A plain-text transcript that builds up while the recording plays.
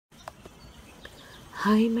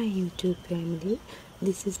Hi my YouTube family,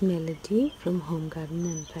 this is Melody from Home Garden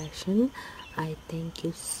and Passion. I thank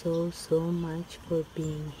you so much for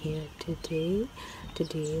being here today.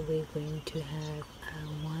 Today we're going to have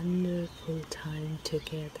a wonderful time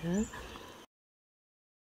together.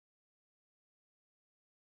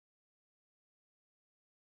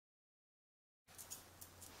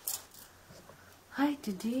 Hi,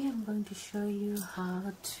 today I'm going to show you how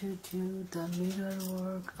to do the mirror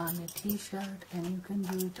work on a t-shirt, and you can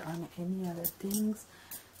do it on any other things.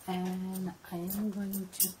 And I am going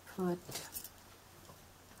to put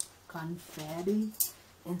confetti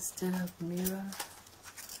instead of mirror.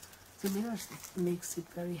 The mirror makes it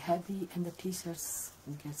very heavy and the t-shirts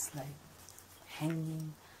gets like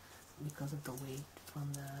hanging because of the weight from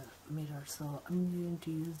the mirror. So I'm going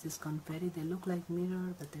to use this confetti. They look like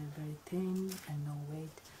mirror but they're very thin and no weight.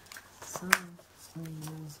 So I'm going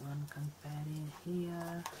to use one confetti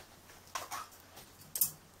here.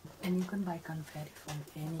 And you can buy confetti from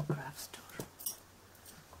any craft store.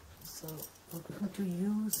 So we're going to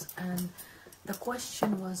use, and the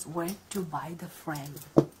question was where to buy the frame.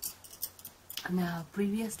 Now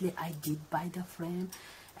previously I did buy the frame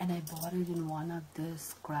and I bought it in one of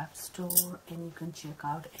this craft store, and you can check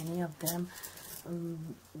out any of them.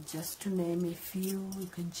 Just to name a few, you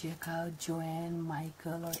can check out Joanne,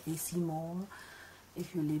 Michael, or AC Moore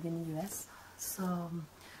if you live in US. So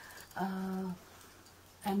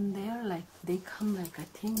and they're like, they come like I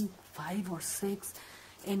think 5 or 6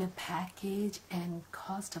 in a package and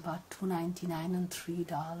cost about $2.99 and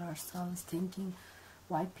 $3. So I was thinking,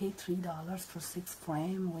 why pay $3 for 6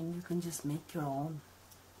 frame when you can just make your own?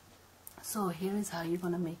 So here is how you're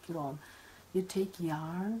gonna make your own. You take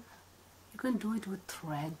yarn. You can do it with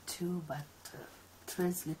thread too, but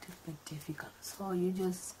thread's a little bit difficult. So you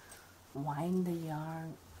just wind the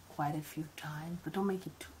yarn quite a few times, but don't make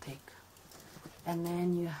it too thick. And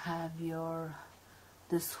then you have your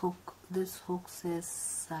this hook. This hook says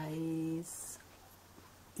size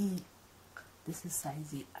E. This is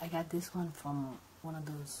size E. I got this one from one of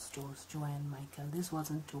those stores, Joanne, Michael. This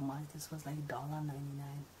wasn't too much. This was like $1.99.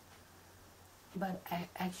 But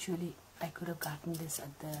I could have gotten this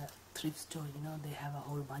at the thrift store. You know, they have a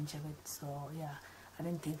whole bunch of it. So yeah, I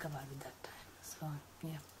didn't think about it that time. So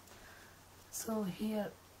yeah. So here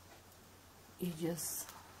you just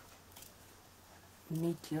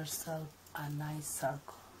knit yourself a nice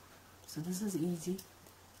circle. So this is easy.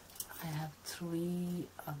 I have 3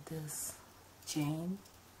 of this chain,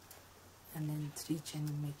 and then 3 chain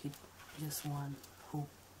will make it just one hook,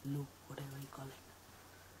 loop, whatever you call it.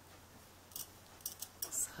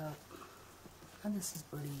 So, and this is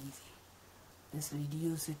pretty easy. Just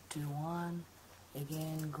reduce it to 1,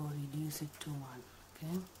 again go reduce it to 1,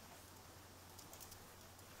 okay?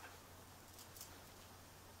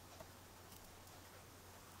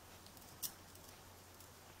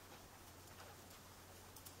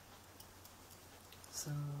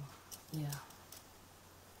 So yeah,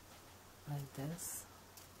 like this.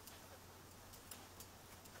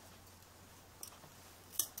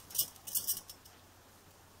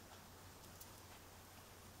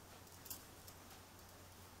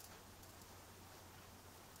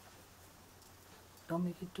 Don't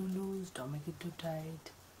make it too loose, don't make it too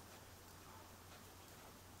tight.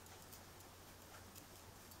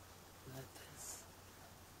 Like this.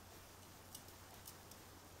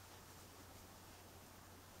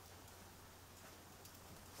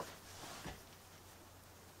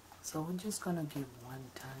 So we're just gonna give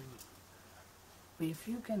one time. If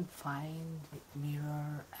you can find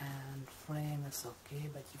mirror and frame, it's okay,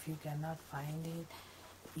 but if you cannot find it,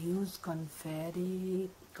 use confetti.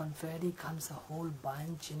 Confetti comes a whole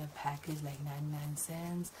bunch in a package, like 99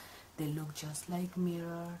 cents. They look just like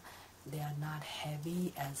mirror. They are not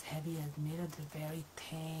heavy as mirror. They're very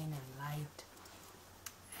thin and light,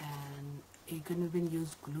 and you can even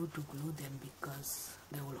use glue to glue them because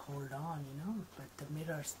they will hold on, you know, but the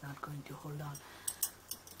mirror is not going to hold on.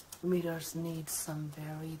 Mirrors need some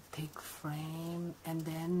very thick frame, and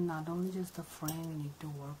then not only just the frame, you need to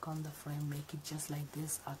work on the frame, make it just like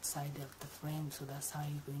this outside of the frame. So that's how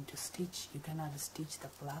you're going to stitch. You cannot stitch the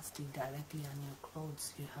plastic directly on your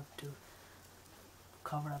clothes. You have to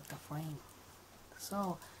cover up the frame.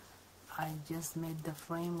 So I just made the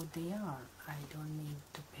frame with the yarn. I don't need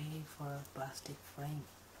to pay for a plastic frame.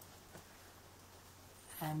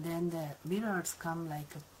 And then the mirrors come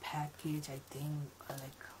like a package, I think,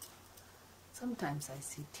 like sometimes I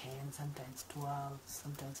see 10, sometimes 12,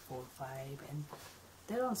 sometimes 4, 5, and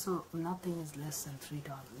there also nothing is less than $3,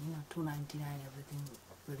 you know, $2.99 everything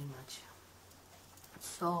pretty much.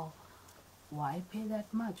 So why pay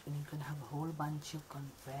that much when you can have a whole bunch of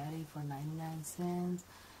confetti for 99 cents,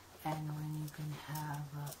 and when you can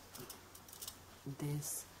have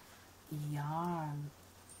this yarn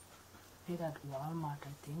paid at Walmart,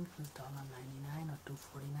 I think it was $1.99 or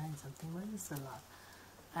 $2.49 something, but it's a lot.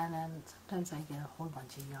 And then sometimes I get a whole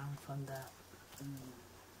bunch of yarn from the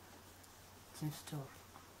thrift store.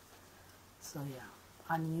 So yeah,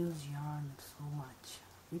 unused yarn so much.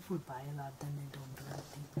 People buy a lot, then they don't do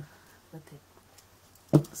anything with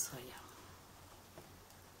it. So yeah,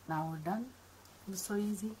 now we're done. It was so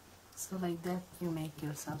easy. So like that you make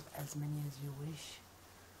yourself as many as you wish.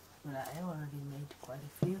 But I already made quite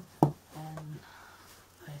a few and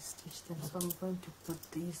I stitched them. So I'm going to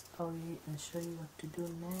put these away and show you what to do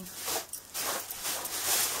next.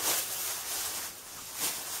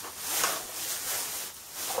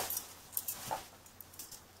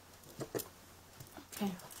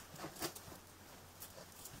 Okay.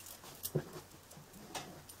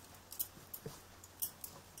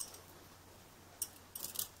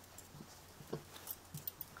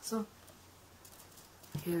 So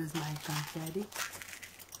here's my confetti.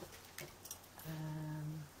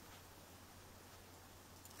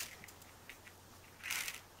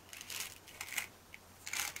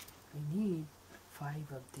 We need 5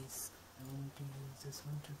 of these. I'm going to use this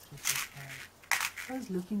 1, 2, 3, 4, 5. I was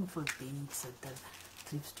looking for beads at the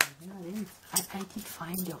thrift store. You know, I did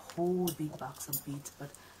find a whole big box of beads, but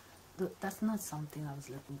that's not something I was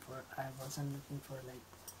looking for. I wasn't looking for like,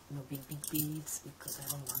 you know, big beads because I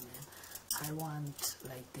don't want them. I want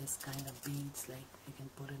like this kind of beads, like you can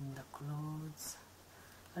put it in the clothes.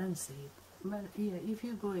 I don't see it, but yeah, if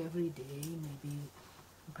you go every day, maybe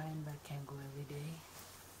Brian Bear can go every day.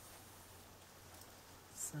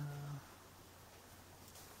 So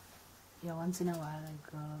yeah, once in a while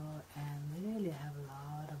I go, and they really have a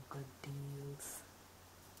lot of good deals.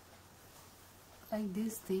 Like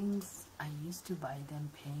these things, I used to buy them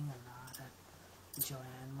paying a lot at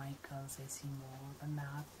Joanne, Michaels, I see more, but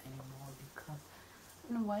not anymore because,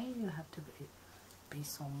 you know, why you have to pay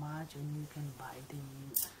so much when you can buy the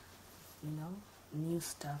new, you know, new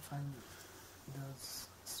stuff on those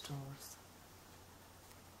stores.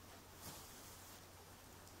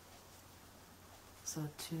 So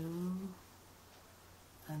 2,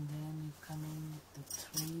 and then you come in the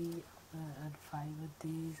 3, add 5 of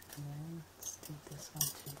these, and then stick this one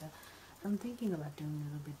to that. I'm thinking about doing a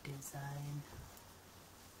little bit design.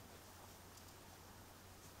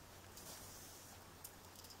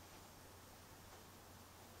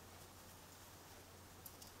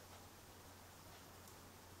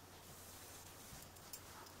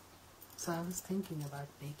 So I was thinking about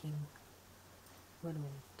making, wait a minute,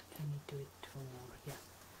 I need to do it 2 more, yeah.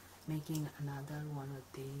 Making another one of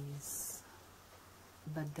these,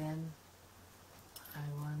 but then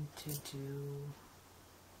I want to do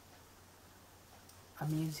a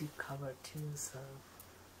music cover too, so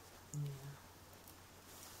yeah.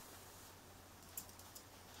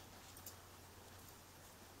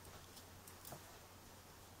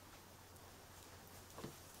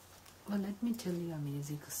 Well, let me tell you a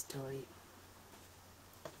music story.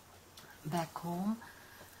 Back home,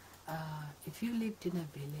 if you lived in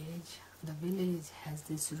a village, the village has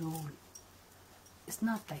this rule. It's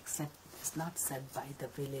not like it's not set by the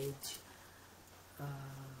village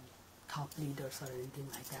top leaders or anything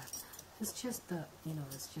like that. It's just the, you know,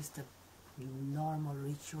 it's just a normal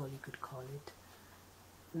ritual, you could call it.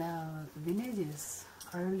 Now, villages,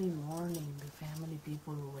 early morning, the family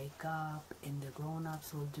people will wake up and the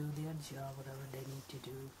grown-ups will do their job, whatever they need to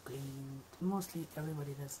do, clean. Mostly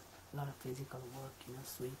everybody does a lot of physical work, you know,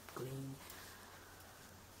 sweep, clean,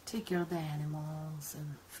 take care of the animals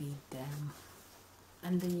and feed them.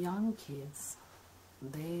 And the young kids,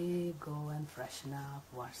 they go and freshen up,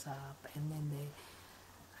 wash up, and then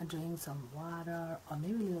they drink some water or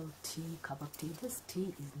maybe a little tea, cup of tea. This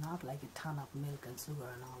tea is not like a ton of milk and sugar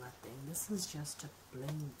and all that thing. This is just a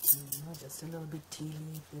plain tea, you know, just a little bit tea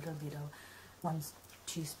leaf, little bit of 1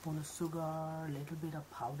 teaspoon of sugar, a little bit of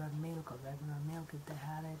powdered milk or regular milk if they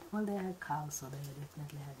had it. Well, they had cows, so they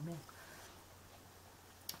definitely had milk.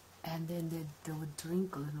 And then they would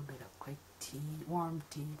drink a little bit of quick tea, warm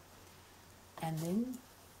tea, and then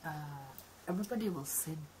everybody will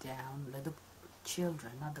sit down, like the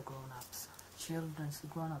children, not the grown-ups.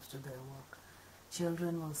 Grown-ups do their work.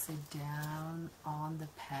 Children will sit down on the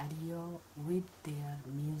patio with their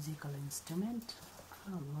musical instrument.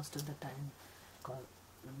 Most of the time,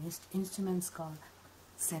 instruments called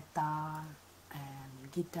setar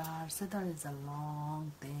and guitar. Setar is a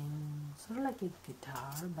long thing, sort of like a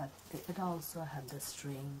guitar, but it also has the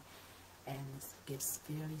string and it gives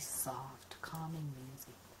very soft, calming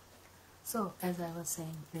music. So as I was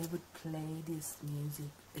saying, they would play this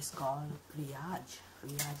music. It's called riyaj.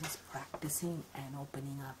 Riyaj is practicing and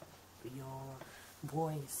opening up your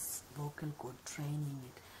voice, vocal cord, training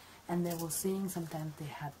it. And they were saying sometimes they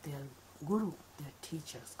have their guru, their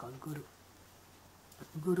teachers called guru.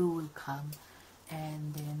 Guru will come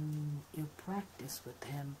and then you practice with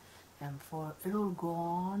him, and for it will go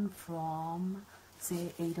on from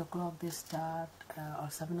say 8 o'clock they start or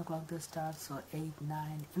 7 o'clock they start, so 8,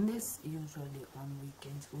 9, and this usually on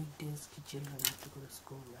weekends. Weekdays children have to go to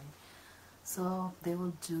school, right? So they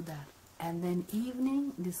will do that. And then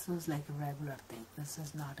evening, this was like a regular thing. This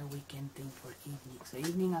is not a weekend thing for evening. So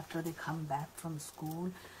evening after they come back from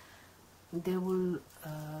school, they will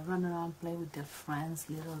run around, play with their friends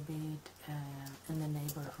a little bit in the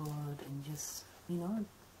neighborhood, and just, you know,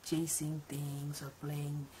 chasing things or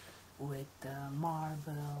playing with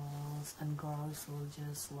marbles, and girls will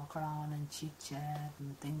just walk around and chit chat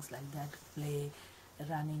and things like that, play,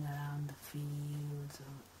 running around the fields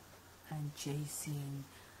and chasing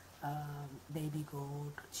baby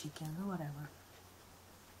goat, chickens or whatever.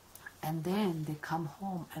 And then they come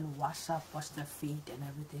home and wash their feet and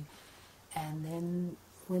everything. And then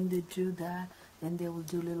when they do that, then they will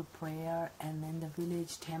do a little prayer, and then the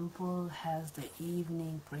village temple has the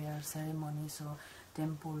evening prayer ceremony. So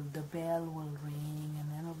temple, the bell will ring,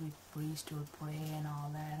 and then the priest will pray and all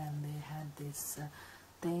that. And they had this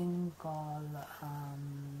thing called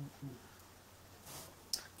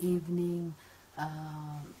evening.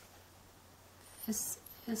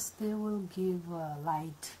 They will give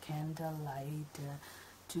light, candle light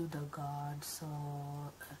to the god. So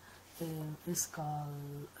it's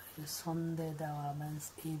called Sonde Dawa,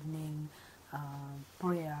 means evening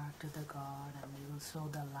prayer to the god, and they will show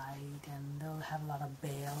the light, and they'll have a lot of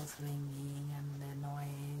bells ringing and the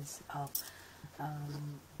noise of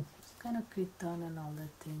kind of kirtan and all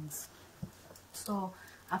that things. So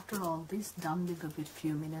after all this done, will be a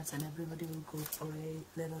few minutes, and everybody will go pray.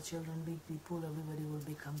 Little children, big people, everybody will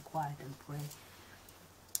become quiet and pray.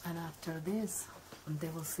 And after this, they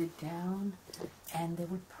will sit down and they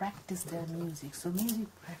will practice their music. So music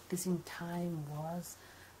practicing time was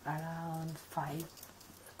around 5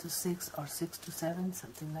 to 6 or 6 to 7,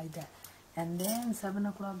 something like that. And then 7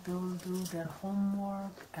 o'clock they will do their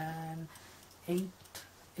homework, and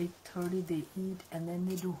 8:30 they eat, and then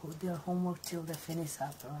they do their homework till they finish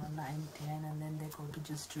up around 9, 10, and then they go to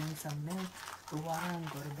just drink some milk, water, and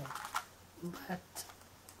go to bed. But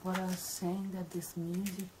what I was saying, that this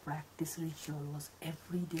music practice ritual was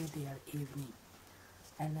every day their evening,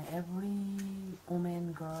 and every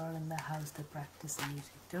woman, girl in the house, they practice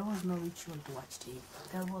music. There was no ritual to watch TV.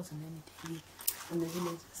 There wasn't any TV in the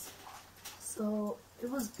villages. So it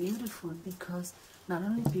was beautiful, because not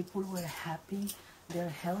only people were happy, their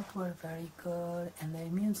health were very good, and their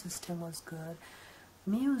immune system was good.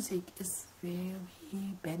 Music is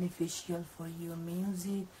very beneficial for you.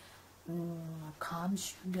 Music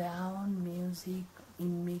calms you down. Music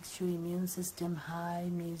makes your immune system high.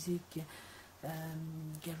 Music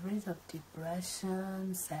get rid of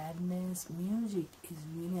depression, sadness. Music is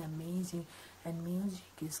really amazing, and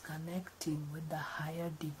music is connecting with the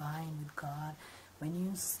higher divine, with God. When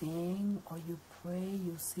you sing or you pray,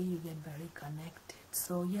 you see, you get very connected.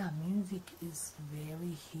 So yeah, music is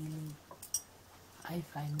very healing. I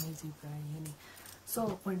find music very healing.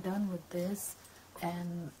 So we're done with this,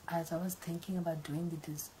 and as I was thinking about doing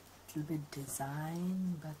this little bit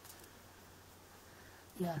design, but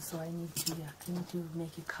yeah, so I need to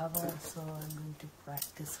make a cover, so I'm going to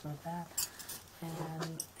practice for that.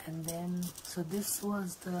 And then, so this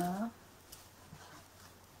was the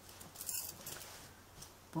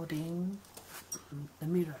putting the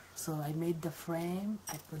mirror. So I made the frame,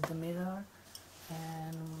 I put the mirror,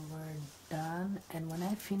 and we're done. And when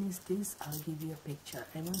I finish this, I'll give you a picture.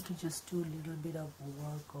 I want to just do a little bit of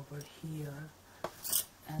work over here,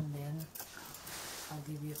 and then I'll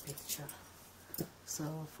give you a picture.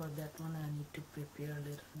 So for that one, I need to prepare a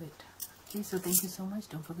little bit. Okay, so thank you so much.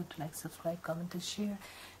 Don't forget to like, subscribe, comment, and share,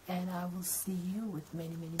 and I will see you with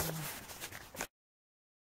many, many more.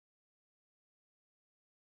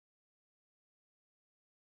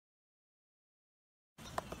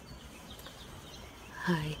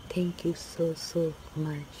 Hi, thank you so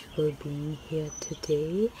much for being here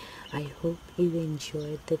today. I hope you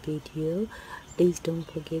enjoyed the video. Please don't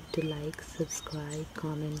forget to like, subscribe,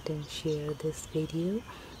 comment, and share this video.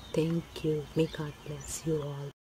 Thank you. May God bless you all.